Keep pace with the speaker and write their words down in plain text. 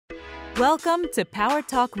Welcome to Power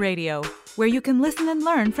Talk Radio, where you can listen and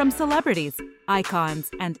learn from celebrities,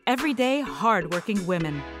 icons, and everyday hardworking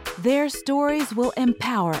women. Their stories will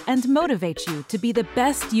empower and motivate you to be the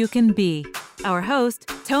best you can be. Our host,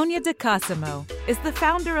 Tonya DeCosimo, is the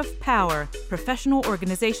founder of POWER, Professional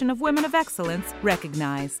Organization of Women of Excellence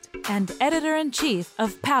Recognized, and editor-in-chief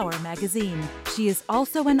of POWER magazine. She is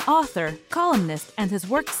also an author, columnist, and has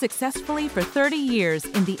worked successfully for 30 years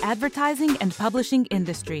in the advertising and publishing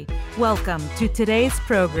industry. Welcome to today's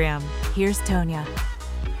program. Here's Tonya.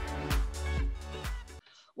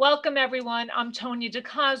 Welcome, everyone. I'm Tonya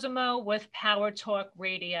DeCosimo with Power Talk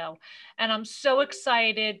Radio, and I'm so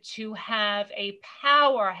excited to have a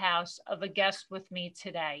powerhouse of a guest with me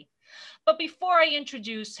today. But before I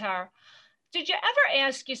introduce her, did you ever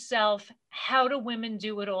ask yourself, how do women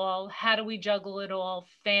do it all? How do we juggle it all?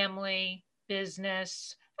 Family,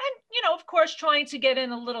 business, and, of course, trying to get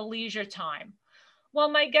in a little leisure time. Well,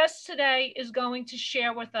 my guest today is going to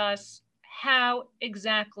share with us how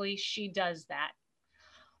exactly she does that.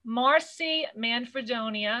 Marcy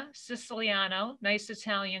Manfredonia Siciliano, nice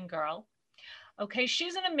Italian girl. Okay,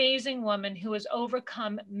 she's an amazing woman who has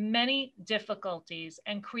overcome many difficulties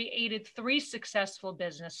and created 3 successful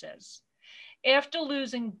businesses. After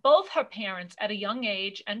losing both her parents at a young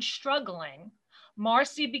age and struggling,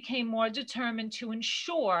 Marcy became more determined to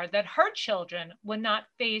ensure that her children were not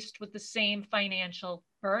faced with the same financial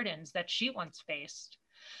burdens that she once faced.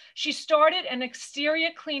 She started an exterior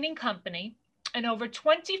cleaning company, and over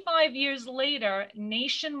 25 years later,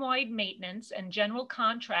 Nationwide Maintenance and General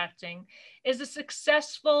Contracting is a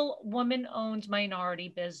successful woman-owned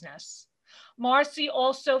minority business. Marcy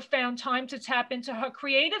also found time to tap into her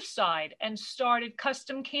creative side and started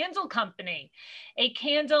Custom Candle Company, a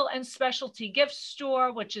candle and specialty gift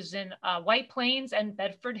store, which is in White Plains and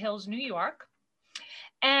Bedford Hills, New York.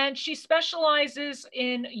 And she specializes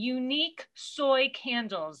in unique soy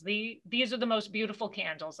candles. These are the most beautiful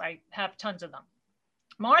candles. I have tons of them.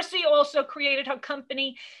 Marcy also created her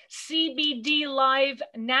company, CBD Live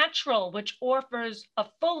Natural, which offers a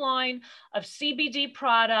full line of CBD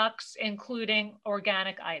products, including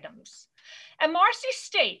organic items. And Marcy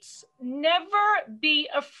states, never be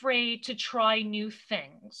afraid to try new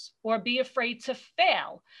things or be afraid to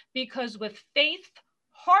fail, because with faith,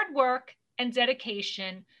 hard work, and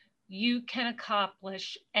dedication, you can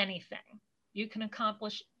accomplish anything. You can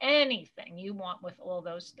accomplish anything you want with all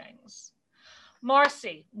those things.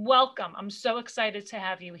 Marcy, welcome. I'm so excited to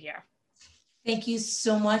have you here. Thank you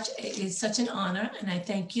so much. It is such an honor, and I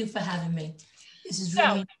thank you for having me. This is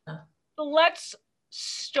really an honor. Let's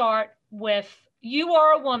start with, you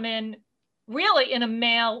are a woman really in a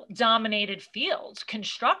male-dominated field,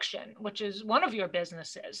 construction, which is one of your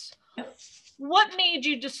businesses. Yep. What made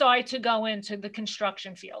you decide to go into the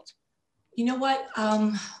construction field? You know what?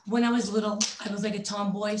 When I was little, I was like a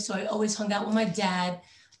tomboy, so I always hung out with my dad.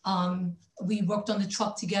 We worked on the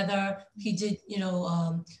truck together. He did,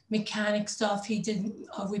 mechanic stuff. He did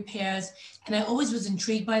repairs. And I always was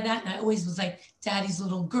intrigued by that. And I always was like daddy's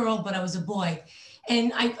little girl, but I was a boy.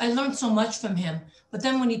 And I learned so much from him. But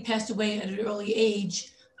then when he passed away at an early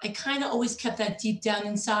age, I kind of always kept that deep down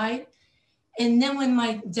inside. And then when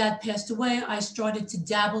my dad passed away, I started to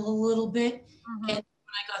dabble a little bit. Mm-hmm. And when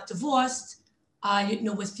I got divorced, I didn't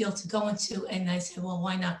know what field to go into. And I said, well,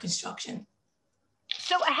 why not construction?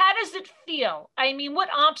 So how does it feel? I mean, what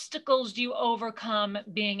obstacles do you overcome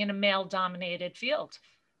being in a male-dominated field?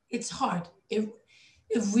 It's hard. It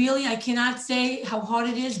really, I cannot say how hard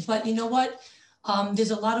it is, but you know what?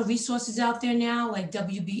 There's a lot of resources out there now, like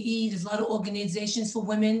WBE. There's a lot of organizations for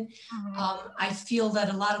women. Mm-hmm. I feel that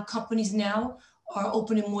a lot of companies now are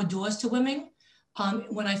opening more doors to women.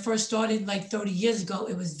 When I first started like 30 years ago,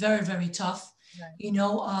 it was very, very tough.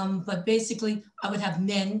 Right. But basically I would have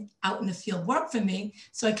men out in the field work for me.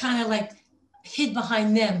 So I kind of like hid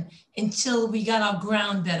behind them until we got our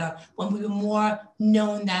ground better, when we were more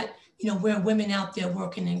known that, we're women out there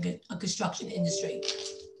working in a construction industry.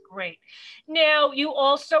 Great. Now you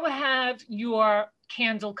also have your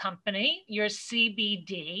candle company, your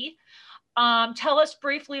CBD. Tell us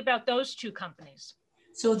briefly about those 2 companies.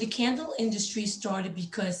 So the candle industry started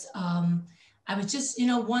because, I was just,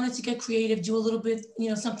 wanted to get creative, do a little bit,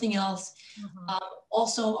 something else. Mm-hmm.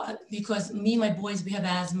 Also, because me and my boys, we have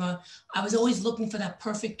asthma. I was always looking for that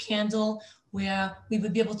perfect candle where we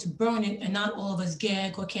would be able to burn it and not all of us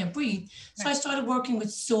gag or can't breathe. So right. I started working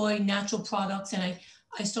with soy, natural products, and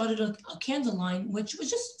I started a candle line, which was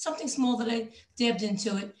just something small that I dabbed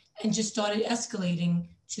into it and just started escalating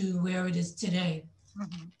to where it is today.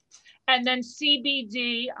 Mm-hmm. And then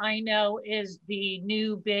CBD, I know, is the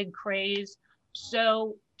new big craze.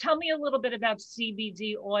 So tell me a little bit about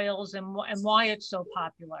CBD oils and why it's so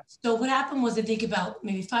popular. So what happened was, I think about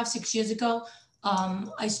maybe 5-6 years ago,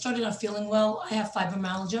 I started not feeling well. I have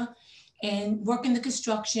fibromyalgia, and working the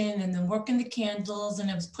construction and then working the candles,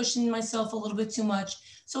 and I was pushing myself a little bit too much.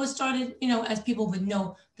 So it started, as people would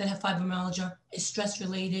know that have fibromyalgia, is stress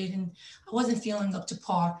related, and I wasn't feeling up to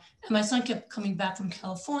par. And my son kept coming back from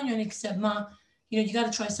California, and he said, "Ma, you got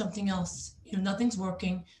to try something else. Nothing's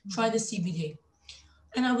working. Try the CBD."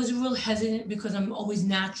 And I was real hesitant because I'm always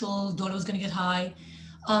natural, thought it was going to get high.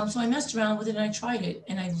 So I messed around with it and I tried it,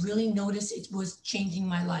 and I really noticed it was changing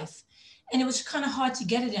my life. And it was kind of hard to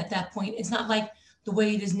get it at that point. It's not like the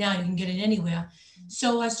way it is now, you can get it anywhere.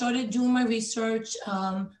 So I started doing my research,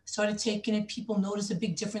 started taking it. People noticed a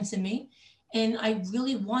big difference in me. And I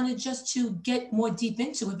really wanted just to get more deep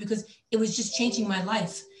into it because it was just changing my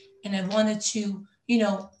life. And I wanted to,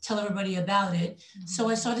 tell everybody about it. So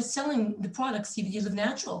I started selling the product, CBD Live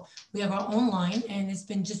Natural. We have our own line, and it's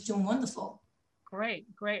been just doing wonderful. Great.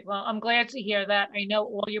 Well, I'm glad to hear that. I know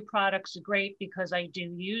all your products are great because I do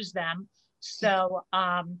use them. So,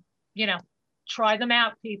 try them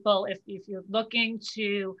out, people, if you're looking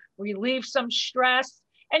to relieve some stress.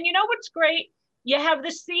 And you know what's great? You have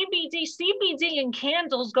the CBD and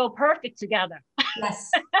candles go perfect together.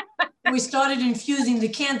 Yes. We started infusing the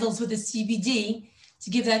candles with the CBD to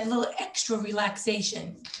give that little extra relaxation.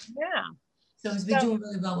 Yeah. So it's been doing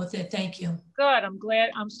really well with it. Thank you. Good.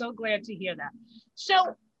 I'm so glad to hear that.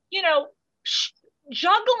 So,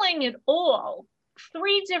 juggling it all,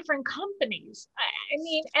 3 different companies,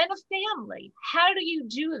 and a family. How do you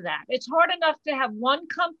do that? It's hard enough to have one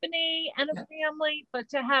company and a family, but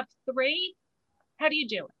to have 3, how do you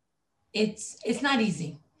do it? It's not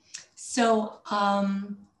easy. So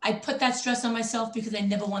I put that stress on myself because I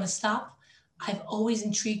never want to stop. I've always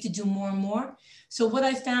intrigued to do more and more. So what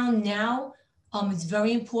I found now, it's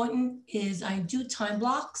very important, is I do time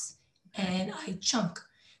blocks and I chunk.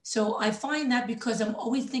 So I find that because I'm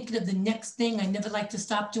always thinking of the next thing, I never like to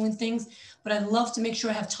stop doing things, but I love to make sure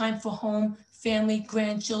I have time for home, family,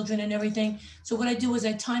 grandchildren, and everything. So what I do is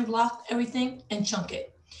I time block everything and chunk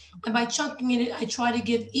it. And by chunking it, I try to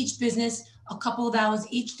give each business a couple of hours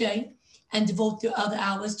each day and devote the other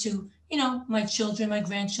hours to, my children, my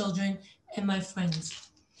grandchildren, and my friends.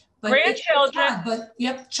 But grandchildren.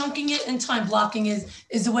 But chunking it and time blocking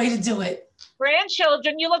is the way to do it.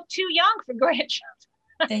 Grandchildren, you look too young for grandchildren.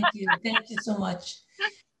 Thank you so much.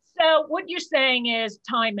 So what you're saying is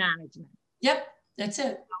time management. Yep, that's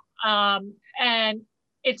it. And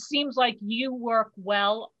it seems like you work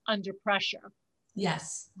well under pressure.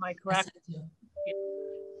 Yes. Am I correct? Yes, I do.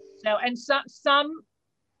 So, and some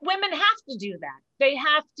women have to do that. They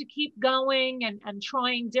have to keep going and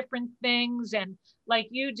trying different things. And like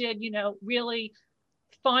you did, really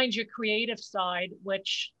find your creative side,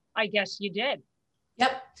 which I guess you did.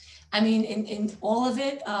 Yep. I mean, in all of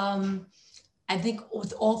it, I think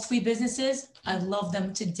with all 3 businesses, I love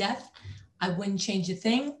them to death. I wouldn't change a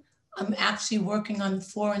thing. I'm actually working on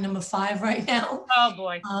 4 and number 5 right now. Oh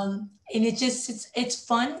boy. And it's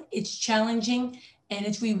fun, it's challenging, and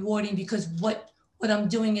it's rewarding because what I'm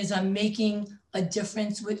doing is I'm making a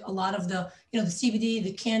difference with a lot of the CBD,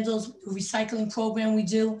 the candles, the recycling program we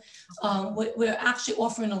do. We're actually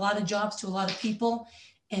offering a lot of jobs to a lot of people,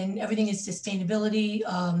 and everything is sustainability,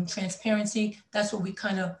 transparency. That's what we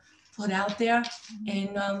kind of put out there.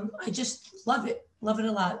 And I just love it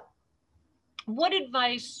a lot. What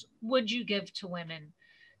advice would you give to women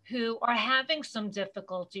who are having some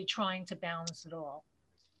difficulty trying to balance it all?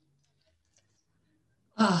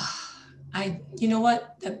 You know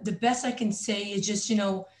what, the best I can say is just,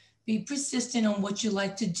 be persistent on what you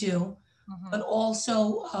like to do, but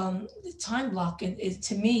also the time block is,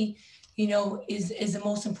 to me, is the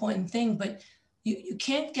most important thing. But you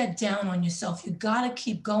can't get down on yourself. You got to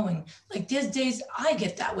keep going. Like there's days I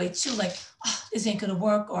get that way too, like, this ain't going to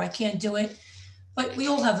work, or I can't do it. But we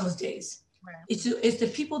all have those days. Right. It's the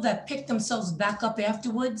people that pick themselves back up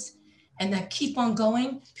afterwards and that keep on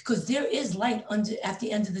going, because there is light at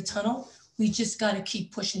the end of the tunnel. We just got to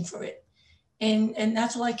keep pushing for it. And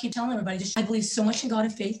that's all I keep telling everybody. I believe so much in God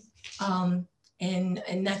and faith. And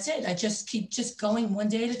that's it. I just keep going one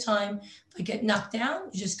day at a time. If I get knocked down,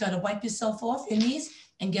 you just got to wipe yourself off your knees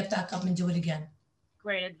and get back up and do it again.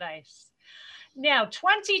 Great advice. Now,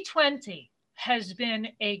 2020 has been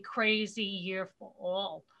a crazy year for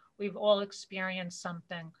all. We've all experienced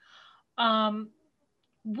something.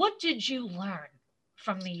 What did you learn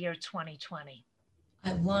from the year 2020?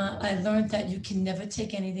 I learned that you can never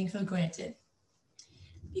take anything for granted,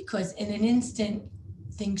 because in an instant,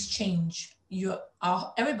 things change.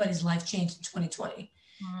 Everybody's life changed in 2020.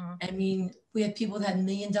 I mean, we had people that had $1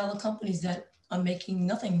 million companies that are making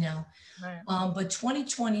nothing now. Right. But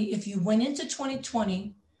 2020, if you went into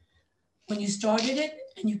 2020, when you started it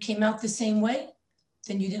and you came out the same way,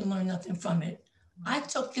 then you didn't learn nothing from it. I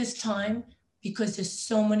took this time because there's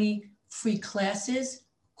so many free classes,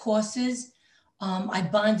 courses. I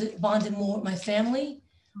bonded more with my family.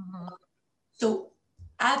 So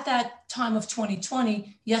at that time of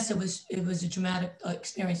 2020, yes, it was a dramatic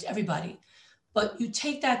experience to everybody. But you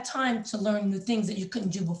take that time to learn the things that you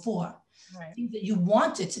couldn't do before, things that you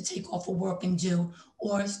wanted to take off of work and do,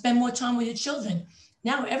 or spend more time with your children.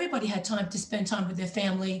 Now everybody had time to spend time with their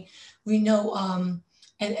family. We know,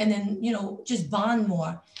 and then, you know, just bond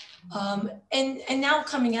more. And now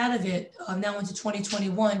coming out of it, now into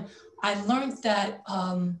 2021, I learned that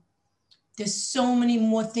there's so many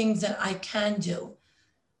more things that I can do.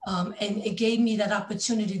 And it gave me that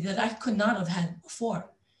opportunity that I could not have had before.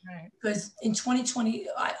 Right. Because in 2020,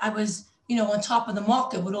 I was, you know, on top of the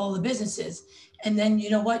market with all the businesses. And then, you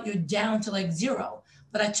know what, you're down to like zero.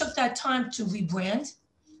 But I took that time to rebrand,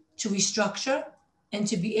 to restructure, and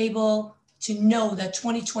to be able to know that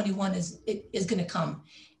 2021 is going to come,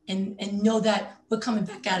 and know that we're coming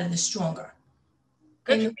back out of this stronger.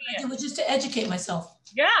 Good. And it was just to educate myself.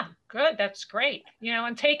 Yeah, good. That's great. You know,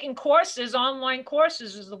 and taking courses, online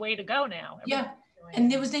courses is the way to go now. Yeah.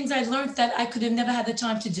 And there was things I learned that I could have never had the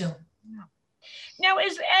time to do. Now,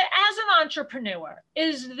 as an entrepreneur,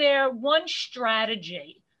 is there one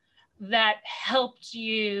strategy that helped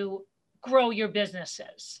you grow your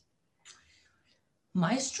businesses?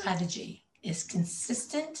 My strategy is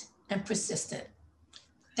consistent and persistent.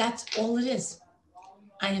 That's all it is.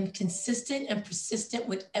 I am consistent and persistent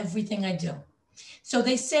with everything I do. So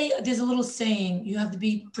they say, there's a little saying, you have to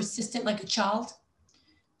be persistent like a child.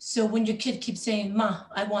 So when your kid keeps saying, Ma,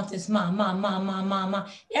 I want this, Ma, Ma, Ma, Ma, Ma, Ma,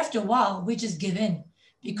 after a while, we just give in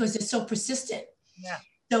because they're so persistent. Yeah.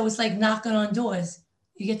 So it's like knocking on doors.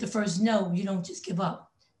 You get the first no, you don't just give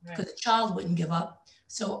up, because a child wouldn't give up.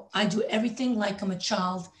 So I do everything like I'm a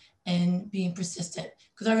child and being persistent.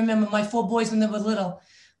 Because I remember my 4 boys when they were little,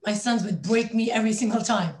 my sons would break me every single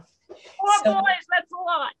time. 4 boys, that's a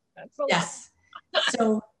lot. That's a lot. Yes.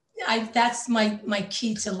 So that's my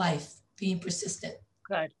key to life, being persistent.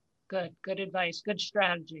 Good advice. Good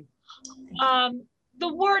strategy.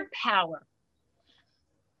 The word power.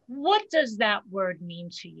 What does that word mean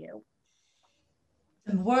to you?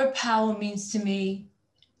 The word power means to me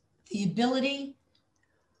the ability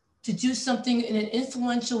to do something in an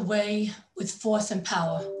influential way with force and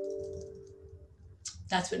power.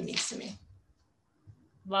 That's what it means to me.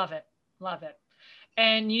 Love it. Love it.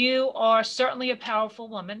 And you are certainly a powerful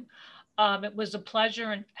woman. It was a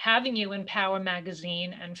pleasure having you in Power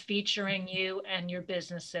Magazine and featuring you and your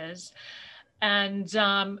businesses. And,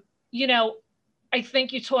 you know, I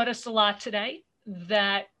think you taught us a lot today,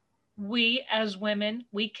 that we as women,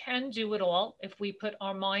 we can do it all if we put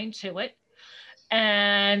our mind to it.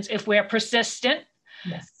 And if we're persistent.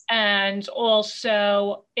 Yes. And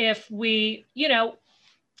also if we, you know,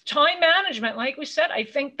 time management, like we said, I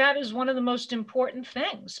think that is one of the most important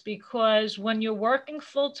things, because when you're working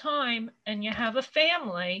full time and you have a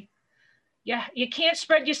family, you can't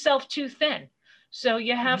spread yourself too thin. So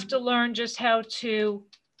you have to learn just how to,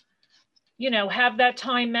 you know, have that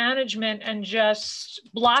time management and just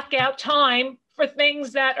block out time for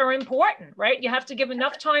things that are important, right? You have to give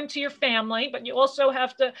enough time to your family, but you also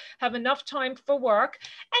have to have enough time for work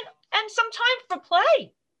and some time for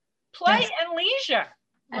play yes. and leisure.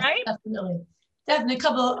 Right? Definitely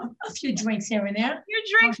a few drinks here and there.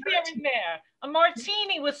 Here and there. A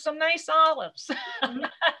martini with some nice olives.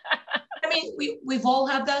 I mean, we've all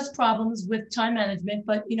had those problems with time management,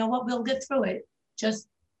 but you know what? We'll get through it. Just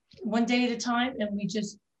one day at a time, and we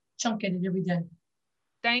just chunk at it every day.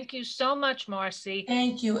 Thank you so much, Marcy.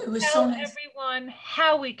 Thank you. It was Tell so nice. everyone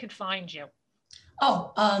how we could find you.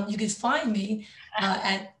 Oh, you could find me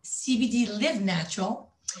at CBD Live Natural.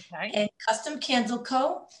 Okay. And Custom Candle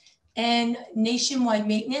Co. and Nationwide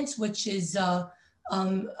Maintenance, which is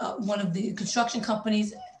one of the construction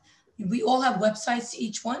companies. We all have websites,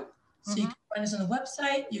 each one. So you can find us on the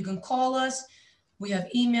website. You can call us. We have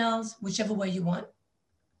emails, whichever way you want.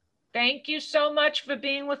 Thank you so much for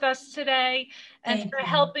being with us today and for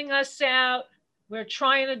helping us out. We're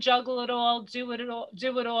trying to juggle it all, do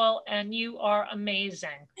it all, and you are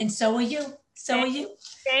amazing. And so are you.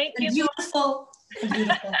 Thank you. Beautiful.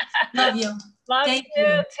 Beautiful. Love you. Thank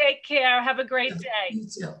you. Take care. Have a great day. You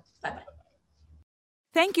too. Bye-bye.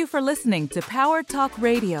 Thank you for listening to Power Talk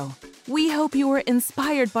Radio. We hope you were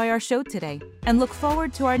inspired by our show today and look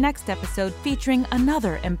forward to our next episode featuring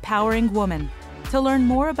another empowering woman. To learn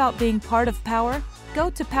more about being part of Power, go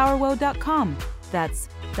to powerwoe.com. That's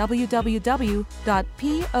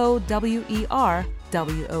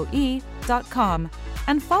www.powerwoe.com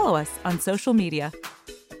and follow us on social media.